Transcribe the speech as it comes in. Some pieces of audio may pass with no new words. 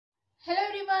Hello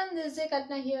everyone, this is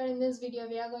Kalpana here. In this video,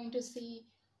 we are going to see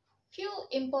few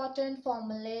important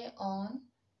formulae on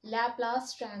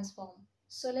Laplace transform.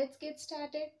 So let's get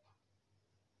started.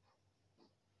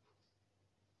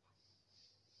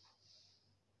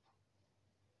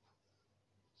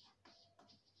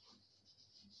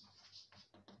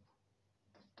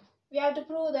 We have to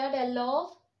prove that L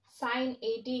of sin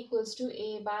 80 equals to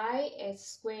A by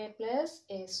S square plus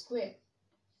A square.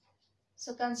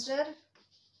 So consider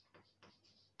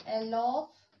L of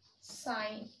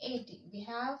sin 80. We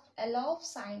have L of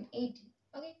sin 80.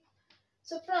 Okay.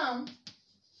 So from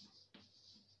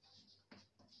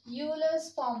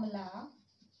Euler's formula,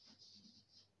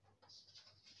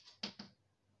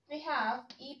 we have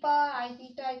e power I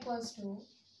theta equals to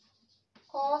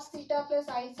cos theta plus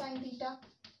I sin theta.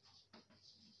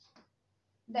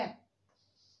 Then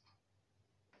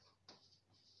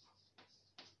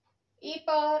e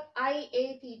power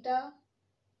IA theta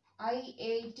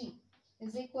IAT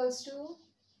is equals to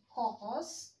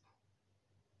cos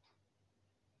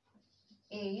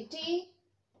AT.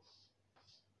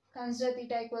 Consider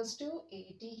theta equals to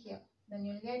AT here. Then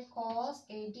you'll get cos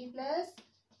AT plus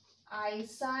I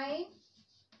sin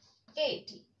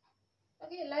AT.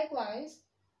 Okay, likewise,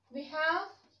 we have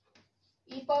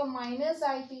e power minus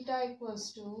I theta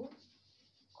equals to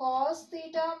cos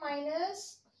theta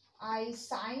minus I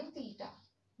sin theta.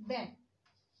 Then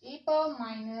e power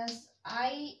minus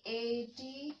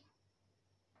IAT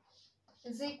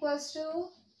is equals to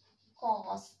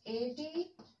cos AT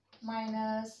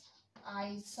minus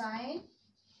I sin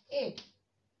AT.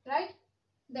 Right?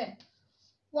 Then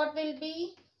what will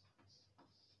be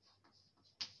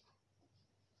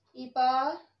e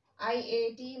power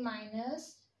IAT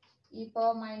minus e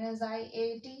power minus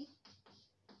IAT?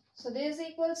 So this is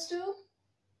equals to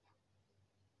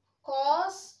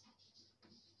cos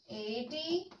AT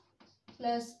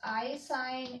plus I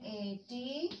sin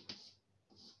AT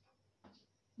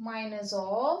minus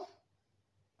of,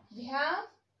 we have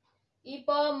e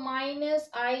power minus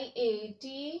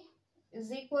IAT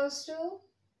is equals to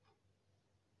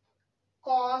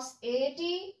cos AT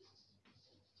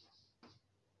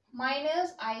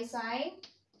minus I sin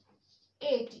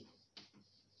AT.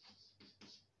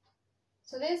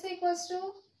 So this is equals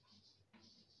to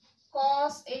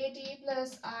cos AT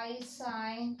plus I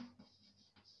sin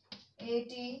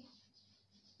AT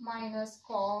minus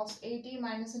cos AT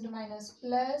minus into minus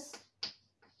plus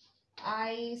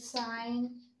I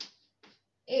sin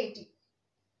AT.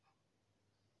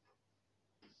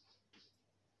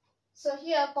 So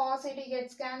here cos AT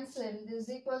gets cancelled. This is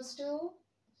equals to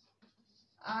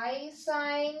I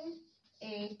sin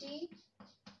AT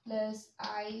plus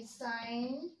I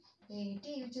sin AT,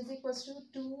 which is equals to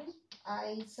 2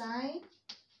 I sin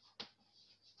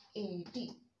AT.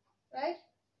 Right?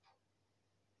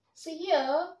 See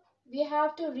here we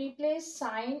have to replace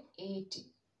sin AT.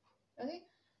 Okay?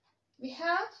 We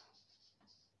have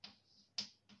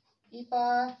e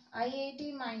power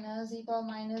IAT minus e power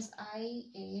minus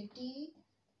IAT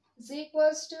is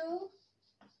equals to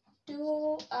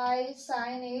 2I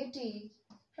sin AT.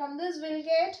 From this we'll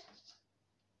get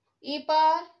e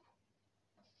power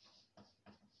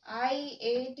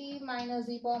IAT minus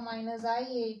e power minus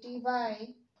IAT by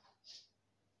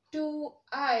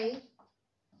 2I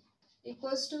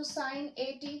equals to sin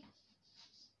AT.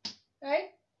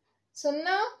 Right? So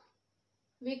now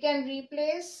we can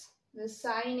replace the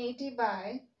sin AT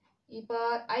by e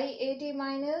power IAT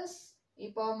minus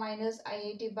e power minus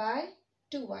IAT by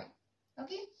 2y.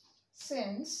 Okay?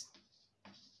 Since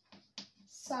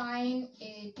sin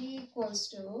AT equals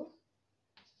to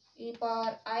e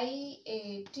power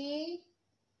IAT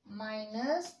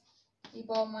minus e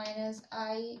power minus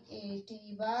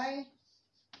IAT by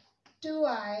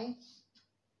 2i.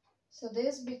 So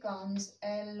this becomes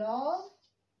L of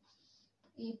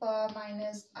e power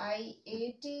minus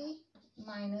IAT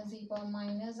minus e power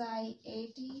minus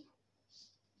IAT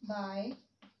by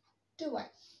 2i.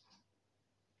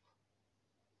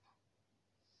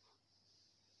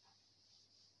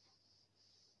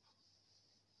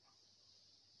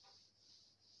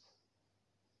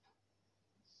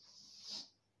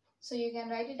 So you can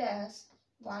write it as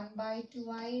 1 by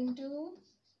 2i into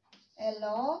L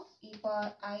of e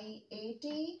power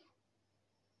IAT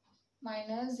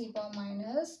minus e power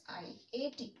minus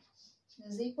IAT.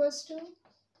 This is equals to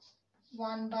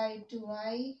 1 by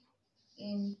 2i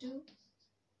into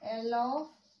L of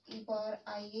e power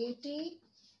IAT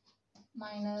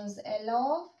minus L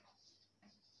of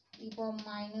e power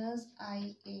minus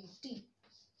IAT.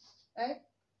 Right?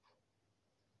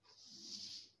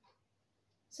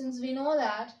 Since we know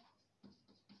that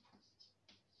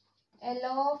L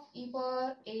of e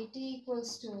power at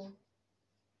equals to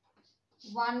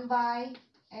 1 by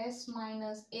s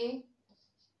minus a,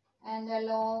 and L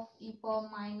of e power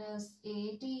minus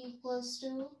at equals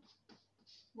to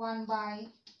 1 by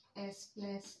s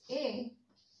plus a.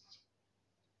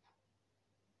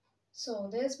 So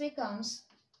this becomes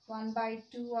 1 by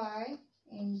 2i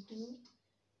into,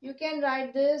 you can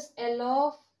write this L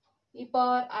of e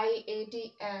power I at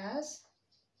as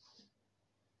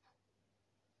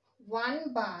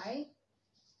 1 by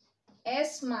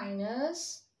s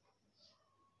minus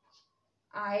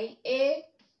ia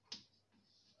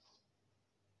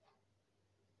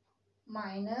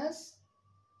minus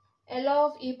L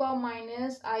of e power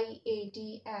minus I at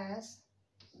as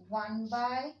 1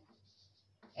 by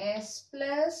s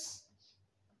plus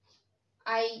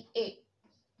ia.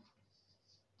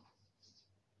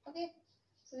 Okay,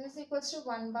 so this is equals to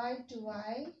 1 by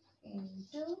 2i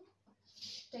into,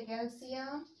 take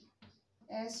LCM,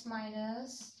 s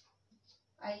minus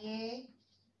ia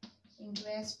into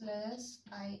s plus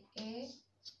ia.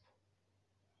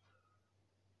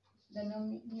 The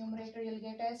numerator you'll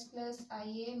get s plus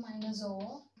ia minus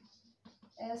of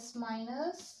s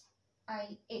minus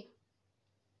ia.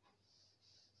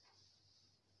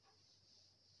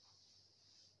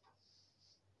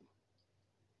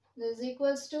 This is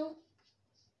equals to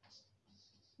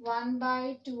 1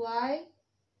 by 2i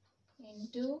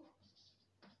into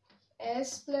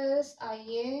s plus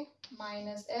ia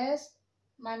minus s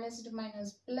minus to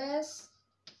minus plus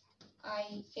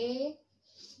ia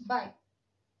by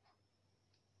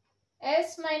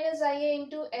s minus ia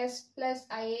into s plus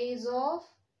ia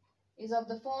is of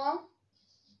the form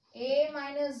a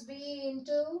minus b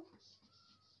into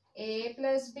a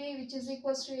plus b, which is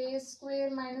equals to a square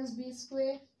minus b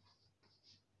square.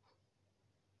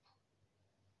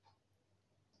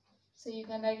 So you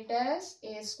can write it as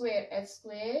a square s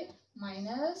square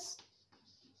minus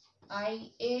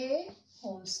ia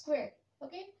whole square.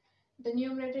 Okay, the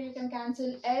numerator you can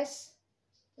cancel, s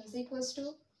is equals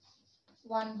to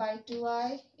 1 by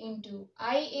 2i into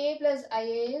ia plus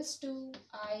ia is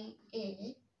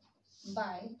 2ia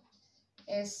by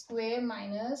s square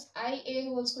minus ia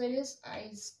whole square is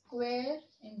I square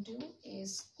into a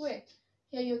square.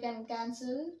 Here you can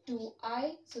cancel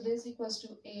 2i, so this equals to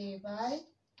a by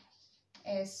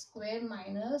s square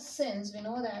minus, since we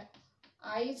know that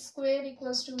I square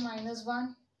equals to minus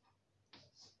 1,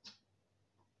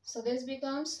 so this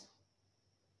becomes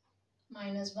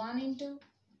minus 1 into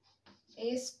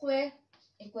a square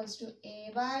equals to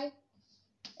a by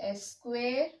s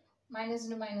square minus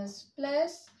into minus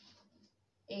plus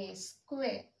a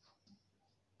square.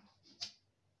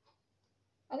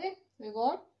 Okay, we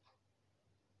got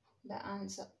the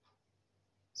answer.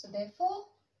 So therefore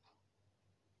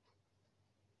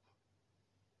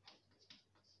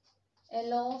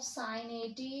L of sin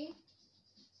 80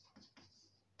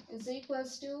 is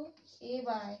equals to a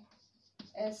by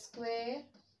s square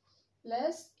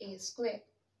plus a square.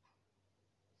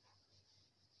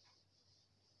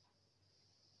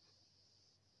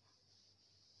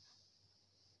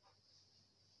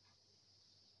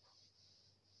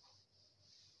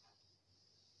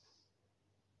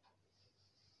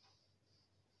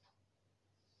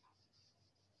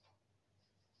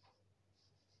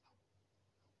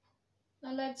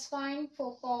 Now let's find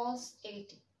for cos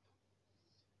 80.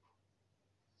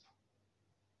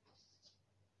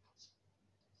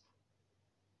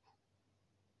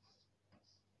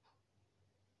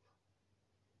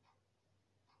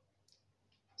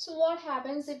 So what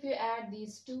happens if you add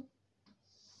these two?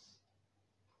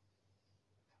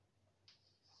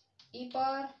 E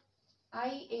power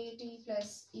I80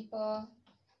 plus e power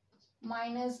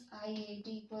minus I80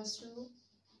 equals to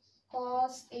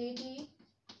cos 80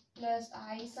 plus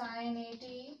I sin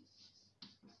 80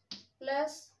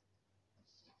 plus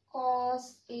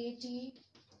cos 80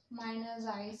 minus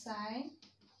I sin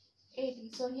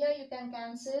 80. So here you can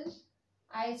cancel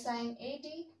I sin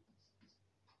 80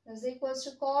 is equals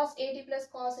to cos 80 plus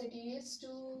cos 80 is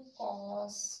 2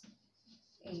 cos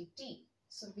 80.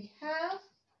 So we have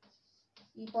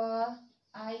e power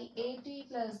I80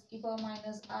 plus e power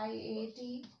minus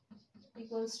I80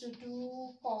 equals to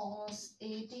 2 cos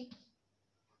 80.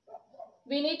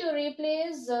 We need to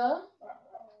replace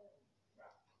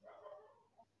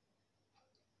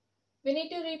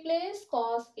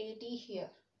cos 80 here.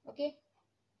 Okay,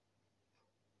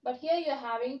 but here you are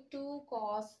having 2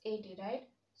 cos 80, right?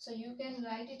 So you can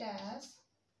write it as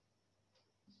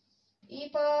e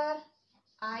power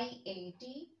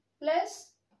I80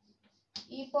 plus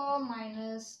e power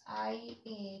minus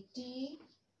I80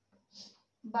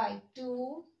 by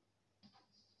 2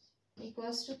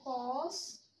 equals to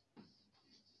cos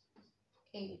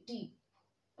AT.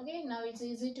 Okay, now it's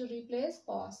easy to replace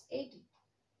cos AT.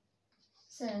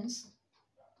 Since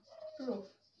proof.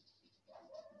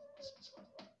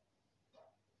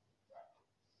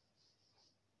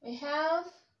 We have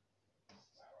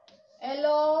L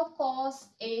of cos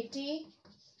AT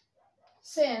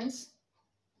since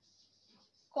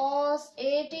cos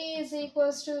AT is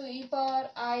equals to e power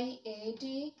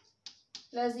IAT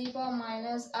plus e power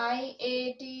minus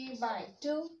IAT by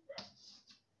 2.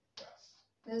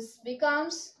 This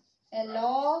becomes L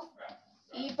of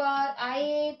e power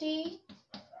IAT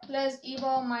plus e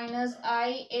power minus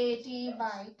IAT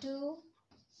by 2.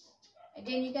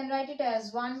 Again, you can write it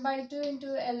as 1 by 2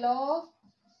 into L of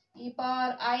e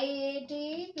power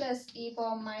IAT plus e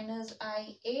power minus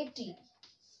IAT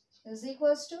is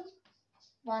equals to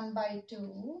 1 by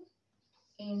 2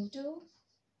 into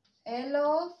L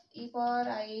of e power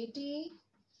IAT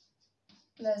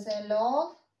plus L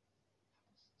of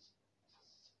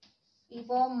e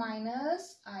power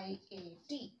minus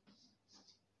IAT.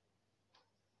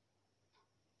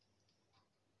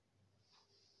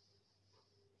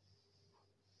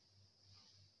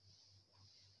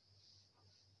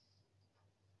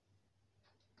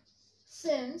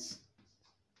 Since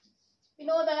we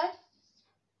know that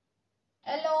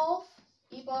L of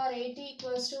e power AT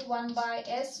equals to 1 by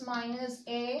S minus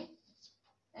A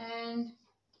and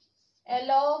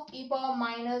L of e power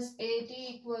minus AT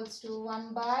equals to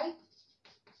 1 by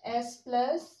S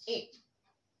plus A.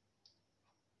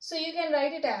 So you can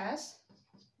write it as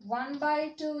 1 by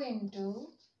 2 into,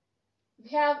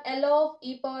 we have L of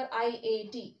e power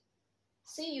IAT.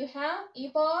 See, you have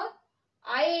e power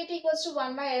IAT equals to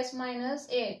 1 by S minus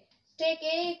A. Take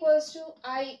A equals to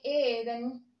IA,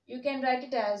 then you can write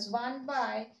it as 1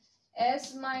 by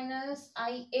S minus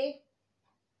IA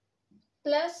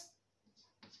plus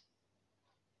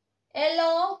L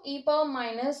of e power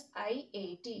minus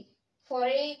IAT. For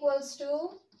A equals to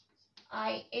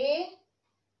IA,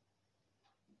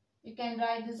 you can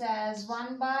write this as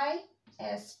 1 by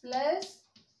S plus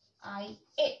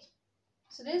IA.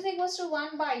 So this equals to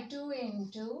 1 by 2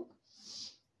 into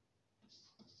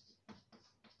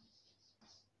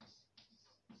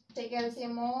take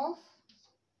LCM of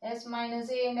S minus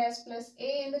A and S plus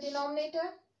A in the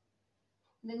denominator.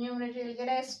 The numerator will get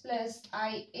S plus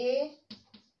IA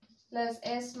plus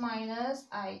S minus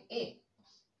IA.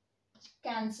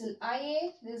 Cancel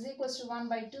IA. This is equals to 1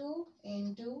 by 2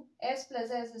 into S plus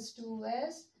S is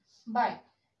 2S by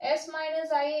S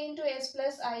minus IA into S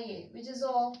plus IA, which is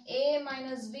of A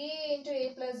minus B into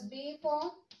A plus B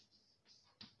form,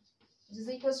 which is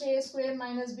equals to A square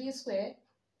minus B square.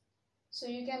 So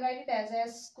you can write it as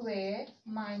S square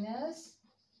minus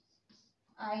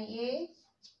IA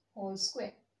whole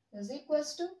square is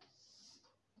equals to,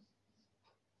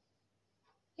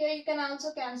 here you can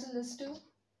also cancel this 2.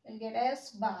 You'll get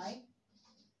S by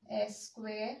S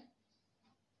square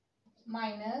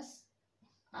minus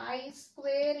I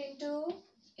square into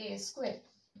A square.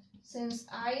 Since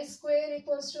I square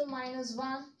equals to minus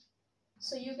 1,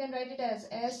 so you can write it as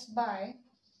S by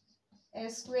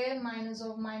S square minus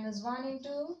of minus 1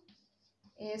 into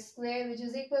A square, which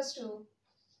is equals to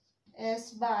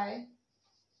S by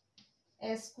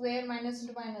S square minus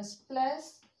into minus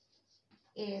plus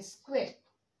A square.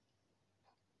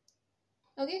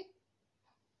 Okay.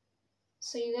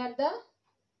 So you got the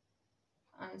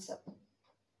answer.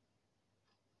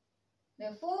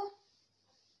 Therefore,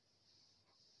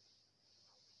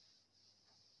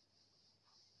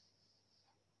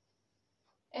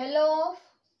 L of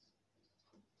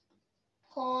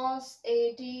cos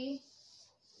AT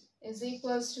is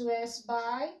equals to S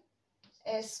by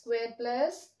S square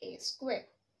plus A square.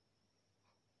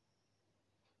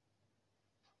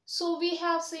 So we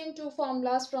have seen 2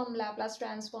 formulas from Laplace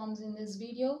transforms in this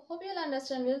video. Hope you'll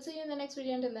understand. We'll see you in the next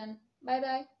video. Until then, bye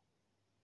bye.